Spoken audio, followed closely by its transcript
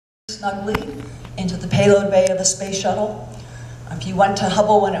snugly into the payload bay of a space shuttle. If you went to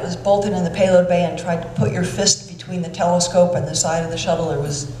Hubble when it was bolted in the payload bay and tried to put your fist between the telescope and the side of the shuttle, there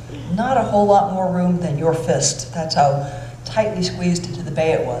was not a whole lot more room than your fist. That's how tightly squeezed into the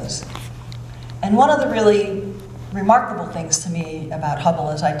bay it was. And one of the really remarkable things to me about Hubble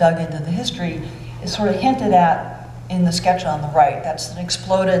as I dug into the history is sort of hinted at in the sketch on the right. That's an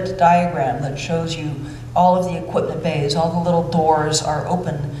exploded diagram that shows you all of the equipment bays, all the little doors are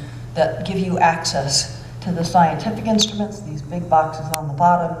open that give you access to the scientific instruments, these big boxes on the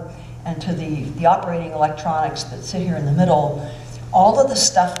bottom, and to the operating electronics that sit here in the middle. All of the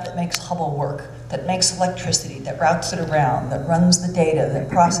stuff that makes Hubble work, that makes electricity, that routes it around, that runs the data, that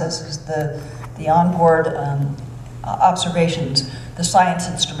processes the onboard observations, the science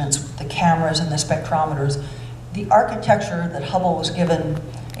instruments, the cameras and the spectrometers. The architecture that Hubble was given,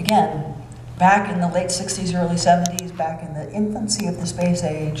 again, back in the late 60s, early 70s, back in the infancy of the space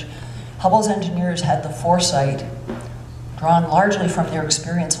age, Hubble's engineers had the foresight, drawn largely from their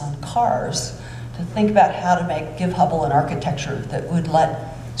experience on cars, to think about how to give Hubble an architecture that would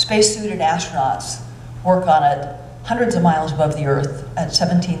let spacesuited astronauts work on it hundreds of miles above the Earth at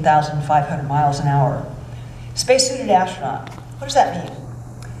 17,500 miles an hour. Spacesuited astronaut, what does that mean?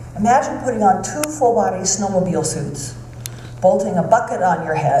 Imagine putting on 2 full-body snowmobile suits, bolting a bucket on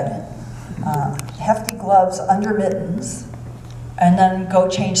your head, hefty gloves under mittens, and then go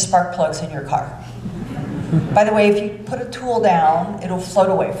change spark plugs in your car. By the way, if you put a tool down, it'll float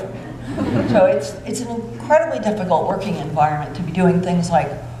away from you. So it's an incredibly difficult working environment to be doing things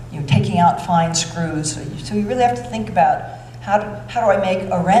like taking out fine screws. So you really have to think about how do I make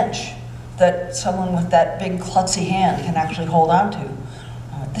a wrench that someone with that big klutzy hand can actually hold on to.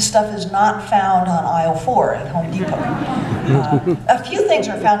 This stuff is not found on aisle 4 at Home Depot. A few things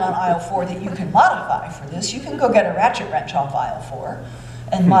are found on aisle 4 that you can modify for this. You can go get a ratchet wrench off aisle 4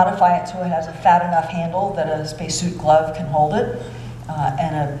 and modify it so it has a fat enough handle that a spacesuit glove can hold it,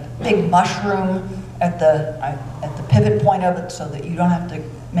 and a big mushroom at the pivot point of it so that you don't have to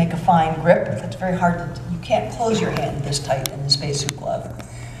make a fine grip. It's very hard to, you can't close your hand this tight in the spacesuit glove.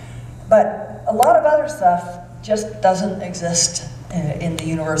 But a lot of other stuff just doesn't exist in the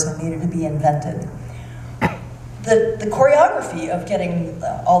universe and needed to be invented. The choreography of getting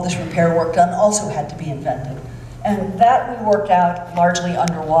all this repair work done also had to be invented. And that we worked out largely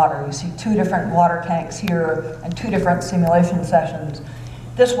underwater. You see 2 different water tanks here and 2 different simulation sessions.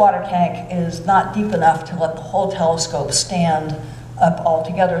 This water tank is not deep enough to let the whole telescope stand up all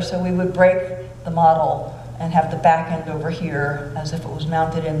together, so we would break the model and have the back end over here as if it was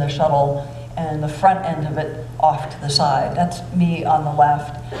mounted in the shuttle, and the front end of it off to the side. That's me on the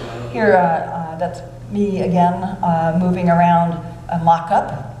left. Here, that's me again, moving around a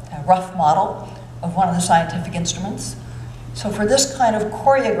mock-up, a rough model of one of the scientific instruments. So for this kind of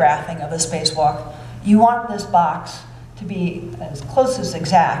choreographing of a spacewalk, you want this box to be as close as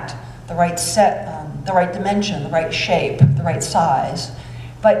exact, the right set, the right dimension, the right shape, the right size,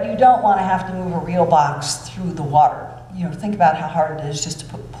 but you don't want to have to move a real box through the water. Think about how hard it is just to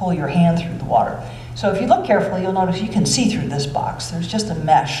pull your hand through the water. So if you look carefully, you'll notice you can see through this box. There's just a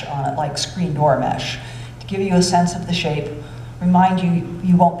mesh on it, like screen door mesh, to give you a sense of the shape, remind you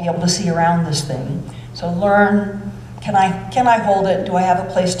you won't be able to see around this thing. So learn, can I hold it? Do I have a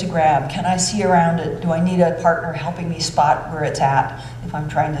place to grab? Can I see around it? Do I need a partner helping me spot where it's at if I'm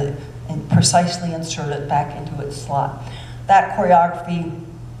trying to precisely insert it back into its slot? That choreography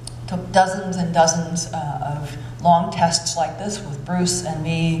took dozens and dozens of long tests like this with Bruce and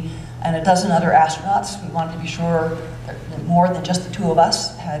me and a dozen other astronauts. We wanted to be sure that more than just the 2 of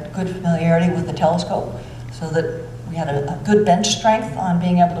us had good familiarity with the telescope so that we had a good bench strength on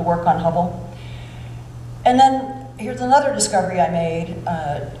being able to work on Hubble. And then here's another discovery I made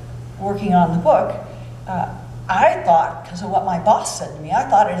working on the book. I thought, because of what my boss said to me, I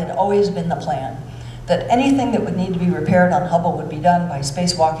thought it had always been the plan that anything that would need to be repaired on Hubble would be done by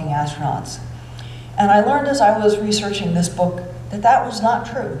spacewalking astronauts. And I learned as I was researching this book that that was not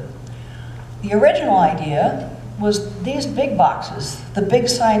true. The original idea was these big boxes, the big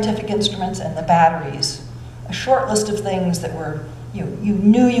scientific instruments and the batteries, a short list of things that were, you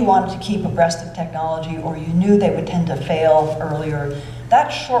knew you wanted to keep abreast of technology or you knew they would tend to fail earlier. That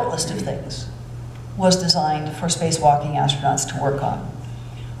short list of things was designed for spacewalking astronauts to work on.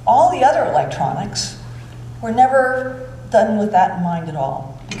 All the other electronics were never done with that in mind at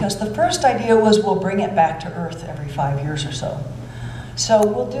all, because the first idea was we'll bring it back to Earth every 5 years or so. So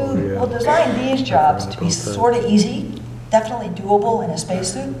we'll design these jobs to be sort of easy, definitely doable in a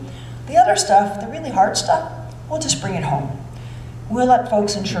spacesuit. The other stuff, the really hard stuff, we'll just bring it home. We'll let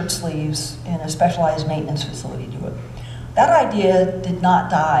folks in shirt sleeves in a specialized maintenance facility do it. That idea did not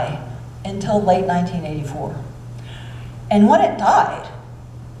die until late 1984. And when it died,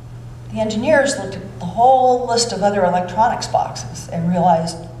 the engineers looked at the whole list of other electronics boxes and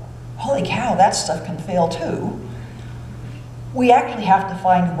realized, holy cow, that stuff can fail too. We actually have to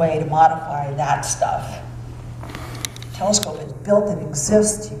find a way to modify that stuff. The telescope is built, it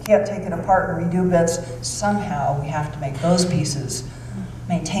exists, you can't take it apart and redo bits. Somehow we have to make those pieces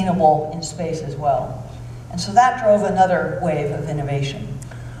maintainable in space as well. And so that drove another wave of innovation.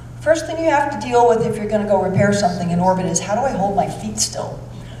 First thing you have to deal with if you're going to go repair something in orbit is, how do I hold my feet still?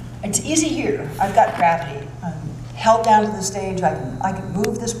 It's easy here. I've got gravity. I'm held down to the stage. I can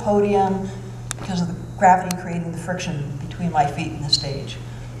move this podium because of the gravity creating the friction between my feet and the stage.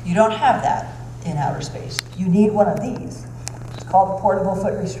 You don't have that in outer space. You need one of these. It's called a portable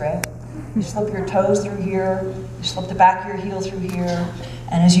foot restraint. You slip your toes through here, you slip the back of your heel through here,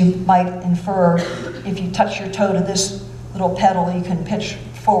 and as you might infer, if you touch your toe to this little pedal, you can pitch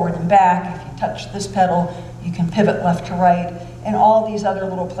forward and back. If you touch this pedal, you can pivot left to right. And all these other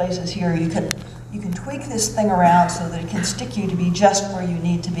little places here, you can tweak this thing around so that it can stick you to be just where you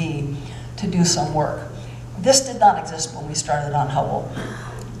need to be to do some work. This did not exist when we started on Hubble.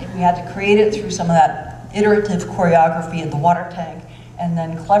 We had to create it through some of that iterative choreography in the water tank, and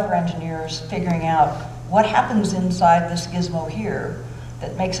then clever engineers figuring out what happens inside this gizmo here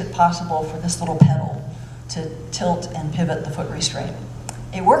that makes it possible for this little pedal to tilt and pivot the foot restraint.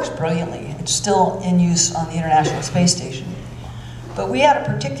 It works brilliantly. It's still in use on the International Space Station. But we had a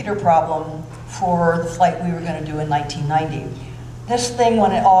particular problem for the flight we were going to do in 1990. This thing,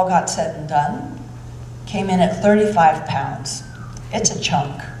 when it all got said and done, came in at 35 pounds. It's a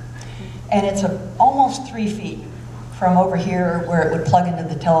chunk. And it's almost 3 feet from over here where it would plug into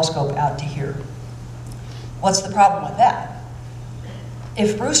the telescope out to here. What's the problem with that?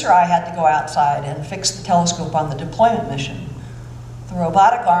 If Bruce or I had to go outside and fix the telescope on the deployment mission, the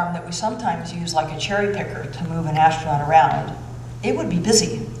robotic arm that we sometimes use like a cherry picker to move an astronaut around, it would be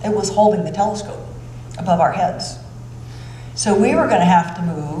busy. It was holding the telescope above our heads. So we were going to have to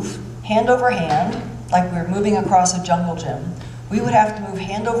move hand over hand, like we were moving across a jungle gym. We would have to move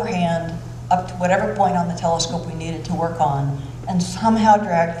hand over hand up to whatever point on the telescope we needed to work on and somehow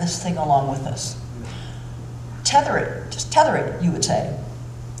drag this thing along with us. Tether it, just tether it, you would say.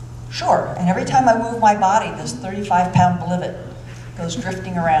 Sure, and every time I move my body, this 35-pound blivet goes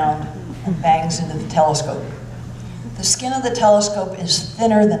drifting around and bangs into the telescope. The skin of the telescope is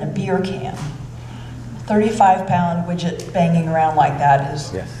thinner than a beer can. A 35-pound widget banging around like that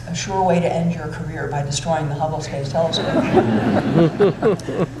is a sure way to end your career by destroying the Hubble Space Telescope.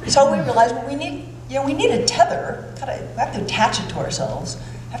 So we realized, well, we need a tether. We have to attach it to ourselves.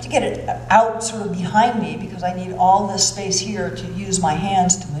 I have to get it out sort of behind me because I need all this space here to use my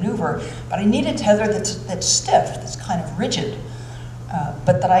hands to maneuver. But I need a tether that's stiff, that's kind of rigid,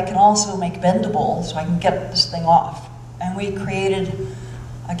 but that I can also make bendable so I can get this thing off. And we created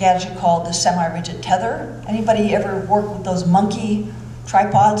a gadget called the semi-rigid tether. Anybody ever work with those monkey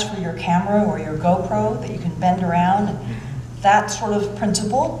tripods for your camera or your GoPro that you can bend around? That sort of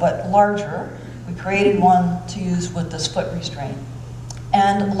principle, but larger. We created one to use with this foot restraint.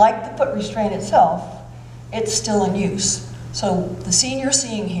 And like the foot restraint itself, it's still in use. So the scene you're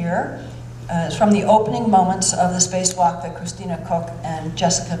seeing here is from the opening moments of the spacewalk that Christina Koch and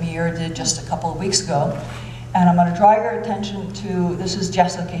Jessica Meir did just a couple of weeks ago. And I'm going to draw your attention to, this is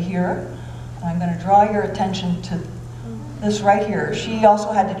Jessica here, and I'm going to draw your attention to this right here. She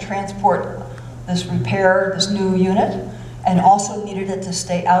also had to transport this new unit, and also needed it to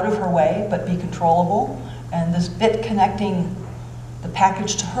stay out of her way, but be controllable. And this bit connecting the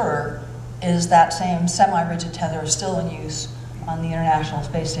package to her is that same semi-rigid tether still in use on the International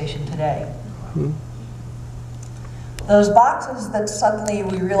Space Station today. Those boxes that suddenly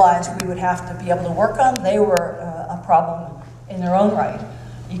we realized we would have to be able to work on, they were a problem in their own right.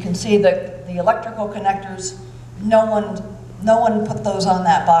 You can see that the electrical connectors, no one put those on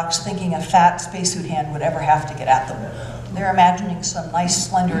that box thinking a fat spacesuit hand would ever have to get at them. They're imagining some nice,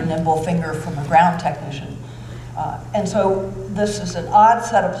 slender, nimble finger from a ground technician. And so this is an odd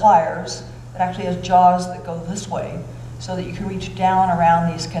set of pliers that actually has jaws that go this way so that you can reach down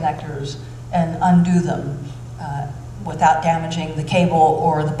around these connectors and undo them without damaging the cable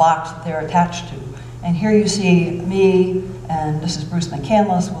or the box that they're attached to. And here you see me, and this is Bruce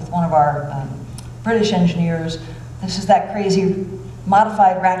McCandless with one of our British engineers. This is that crazy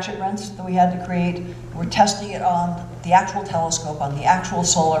modified ratchet wrench that we had to create. We're testing it on the actual telescope, on the actual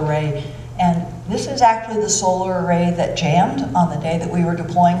solar array. And this is actually the solar array that jammed on the day that we were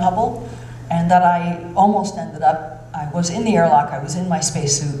deploying Hubble, and that I almost ended up, I was in the airlock, I was in my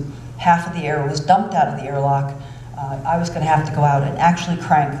spacesuit, half of the air was dumped out of the airlock, I was going to have to go out and actually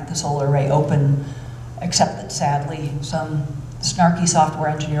crank the solar array open, except that sadly, some snarky software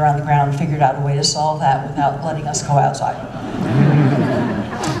engineer on the ground figured out a way to solve that without letting us go outside.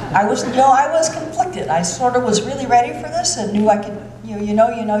 I was conflicted. I sort of was really ready for this and knew I could, you know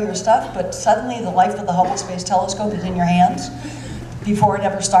your stuff, but suddenly the life of the Hubble Space Telescope is in your hands before it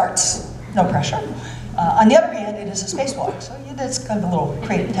ever starts. No pressure. On the other hand, it is a spacewalk, so it's kind of a little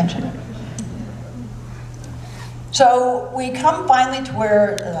creative tension. So we come finally to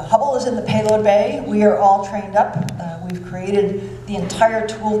where Hubble is in the payload bay. We are all trained up. We've created the entire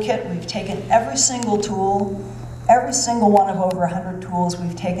toolkit. We've taken every single tool, every single one of over 100 tools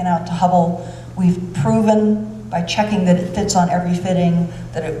we've taken out to Hubble. We've proven by checking that it fits on every fitting,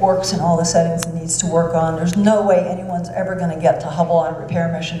 that it works in all the settings it needs to work on. There's no way anyone's ever going to get to Hubble on a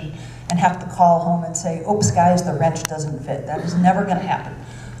repair mission and have to call home and say, oops, guys, the wrench doesn't fit. That is never going to happen.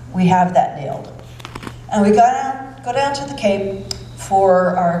 We have that nailed. And we go down to the Cape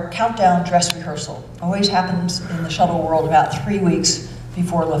for our countdown dress rehearsal. Always happens in the shuttle world about 3 weeks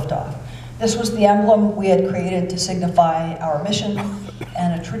before liftoff. This was the emblem we had created to signify our mission,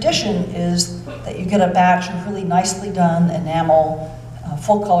 and a tradition is that you get a batch of really nicely done enamel,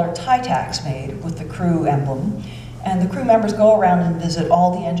 full-color tie tacks made with the crew emblem, and the crew members go around and visit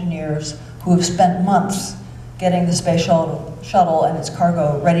all the engineers who have spent months getting the space shuttle and its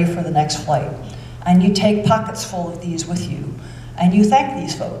cargo ready for the next flight. And you take pockets full of these with you, and you thank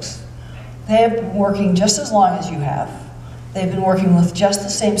these folks. They have been working just as long as you have. They've been working with just the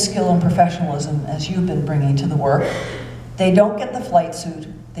same skill and professionalism as you've been bringing to the work. They don't get the flight suit,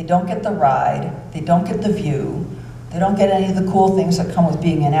 they don't get the ride, they don't get the view, they don't get any of the cool things that come with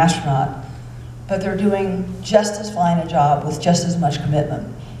being an astronaut, but they're doing just as fine a job with just as much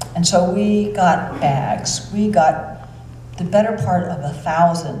commitment. And so we got bags. We got the better part of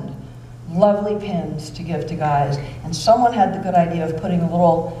 1,000 lovely pins to give to guys, and someone had the good idea of putting a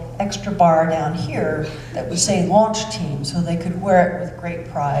little extra bar down here that would say launch team, so they could wear it with great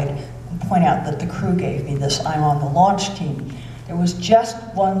pride and point out that the crew gave me this, I'm on the launch team. There was just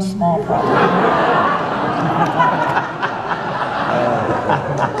one small problem.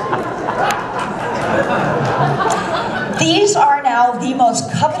 These are now the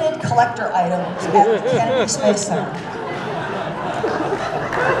most coveted collector items at the Kennedy Space Center.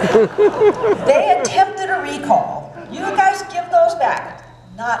 They attempted a recall. You guys give those back.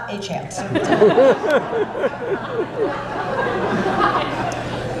 Not a chance.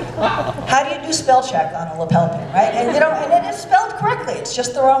 How do you do spell check on a lapel pin, right? And and it is spelled correctly. It's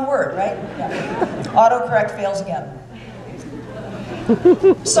just the wrong word, right? Yeah. Autocorrect fails again.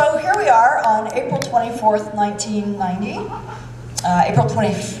 So here we are on April 24th, 1990.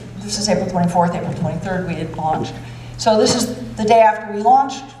 This is April 24th, April 23rd we had launched. So this is the day after we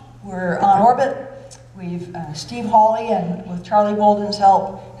launched. We're on orbit. Steve Hawley, and with Charlie Bolden's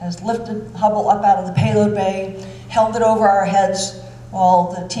help, has lifted Hubble up out of the payload bay, held it over our heads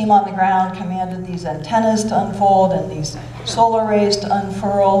while the team on the ground commanded these antennas to unfold and these solar arrays to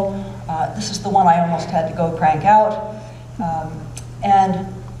unfurl. This is the one I almost had to go crank out. And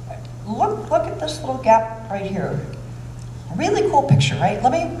look at this little gap right here. A really cool picture, right?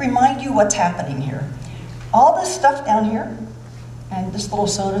 Let me remind you what's happening here. All this stuff down here, and this little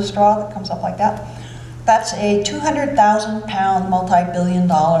soda straw that comes up like that, that's a 200,000-pound,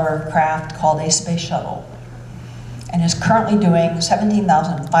 multi-billion-dollar craft called a space shuttle, and is currently doing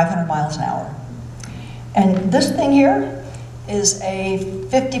 17,500 miles an hour. And this thing here is a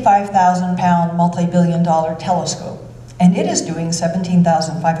 55,000-pound, multi-billion-dollar telescope, and it is doing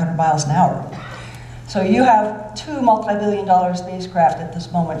 17,500 miles an hour. So you have two multi-billion-dollar spacecraft at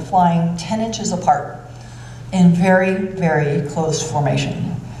this moment flying 10 inches apart in very, very close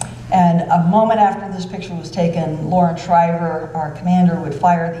formation. And a moment after this picture was taken, Lawrence Shriver, our commander, would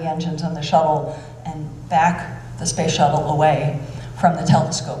fire the engines on the shuttle and back the space shuttle away from the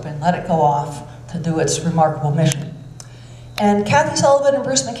telescope and let it go off to do its remarkable mission. And Kathy Sullivan and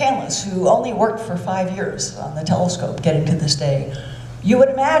Bruce McCandless, who only worked for 5 years on the telescope getting to this day, you would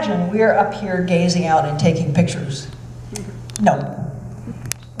imagine we're up here gazing out and taking pictures. No.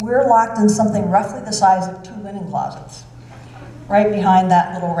 We're locked in something roughly the size of 2 linen closets, right behind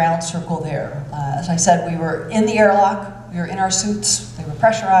that little round circle there. As I said, we were in the airlock, we were in our suits, they were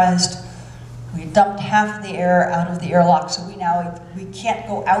pressurized. We dumped half of the air out of the airlock, so we can't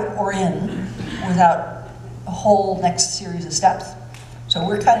go out or in without a whole next series of steps. So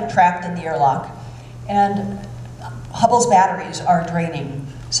we're kind of trapped in the airlock. And Hubble's batteries are draining,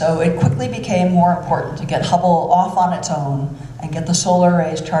 so it quickly became more important to get Hubble off on its own and get the solar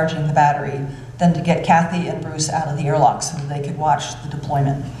arrays charging the battery than to get Kathy and Bruce out of the airlock so that they could watch the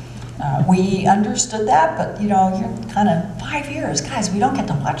deployment. We understood that, but you're kind of 5 years. Guys, we don't get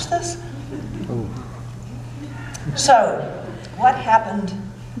to watch this? So, what happened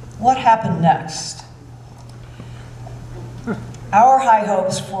next? Our high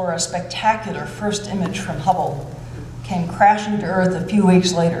hopes for a spectacular first image from Hubble came crashing to Earth a few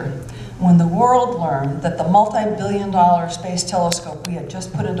weeks later when the world learned that the multi-billion-dollar space telescope we had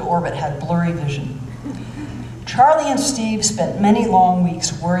just put into orbit had blurry vision. Charlie and Steve spent many long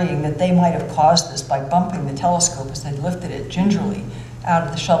weeks worrying that they might have caused this by bumping the telescope as they lifted it gingerly out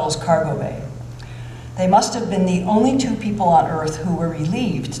of the shuttle's cargo bay. They must have been the only two people on Earth who were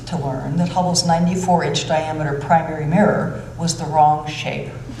relieved to learn that Hubble's 94-inch diameter primary mirror was the wrong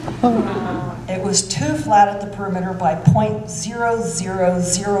shape. It was too flat at the perimeter by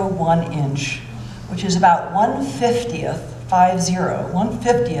 0.0001 inch, which is about 1/50th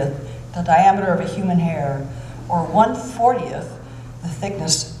the diameter of a human hair, or 1/40th the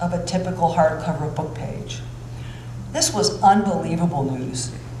thickness of a typical hardcover book page. This was unbelievable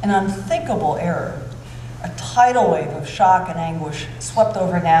news, an unthinkable error. A tidal wave of shock and anguish swept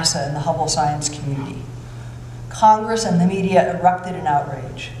over NASA and the Hubble science community. Congress and the media erupted in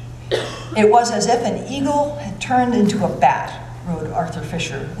outrage. It was as if an eagle had turned into a bat, wrote Arthur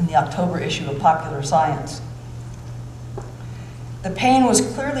Fisher in the October issue of Popular Science. The pain was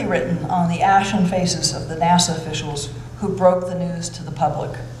clearly written on the ashen faces of the NASA officials who broke the news to the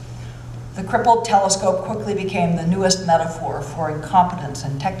public. The crippled telescope quickly became the newest metaphor for incompetence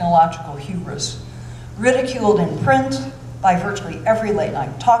and technological hubris, ridiculed in print by virtually every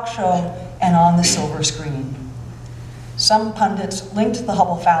late-night talk show and on the silver screen. Some pundits linked the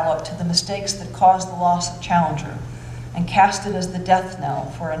Hubble foul-up to the mistakes that caused the loss of Challenger and cast it as the death knell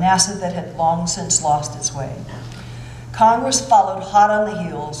for a NASA that had long since lost its way. Congress followed hot on the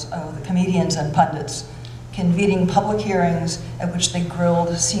heels of the comedians and pundits, convening public hearings at which they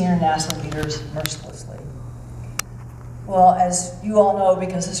grilled senior NASA leaders mercilessly. Well, as you all know,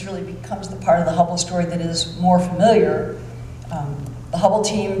 because this really becomes the part of the Hubble story that is more familiar, the Hubble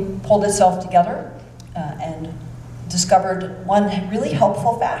team pulled itself together and discovered one really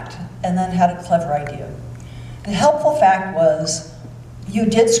helpful fact and then had a clever idea. The helpful fact was, you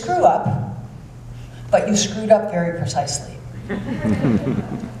did screw up, but you screwed up very precisely.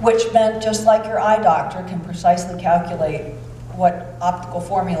 Which meant, just like your eye doctor can precisely calculate what optical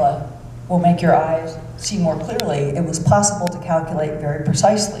formula will make your eyes see more clearly, it was possible to calculate very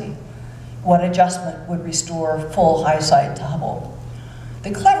precisely what adjustment would restore full eyesight to Hubble.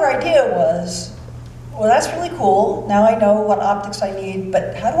 The clever idea was, well, that's really cool. Now I know what optics I need,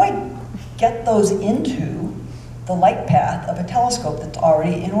 but how do I get those into the light path of a telescope that's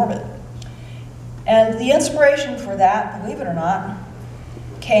already in orbit? And the inspiration for that, believe it or not,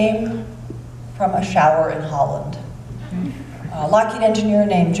 came from a shower in Holland. A Lockheed engineer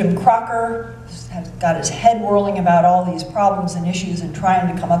named Jim Crocker has got his head whirling about all these problems and issues and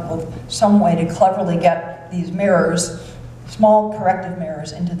trying to come up with some way to cleverly get these mirrors, small corrective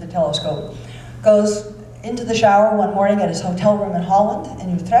mirrors, into the telescope. Goes into the shower one morning at his hotel room in Holland,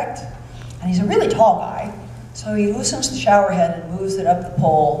 in Utrecht, and he's a really tall guy, so he loosens the shower head and moves it up the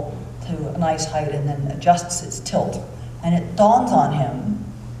pole to a nice height and then adjusts its tilt. And it dawns on him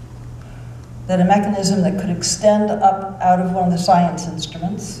that a mechanism that could extend up out of one of the science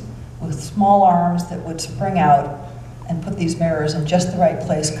instruments with small arms that would spring out and put these mirrors in just the right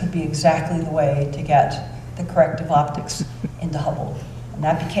place could be exactly the way to get the corrective optics into Hubble. And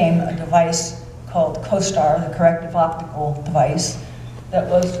that became a device called COSTAR, the corrective optical device, that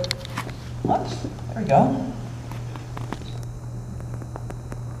was, oops, there we go.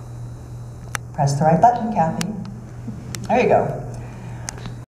 Press the right button, Kathy. There you go.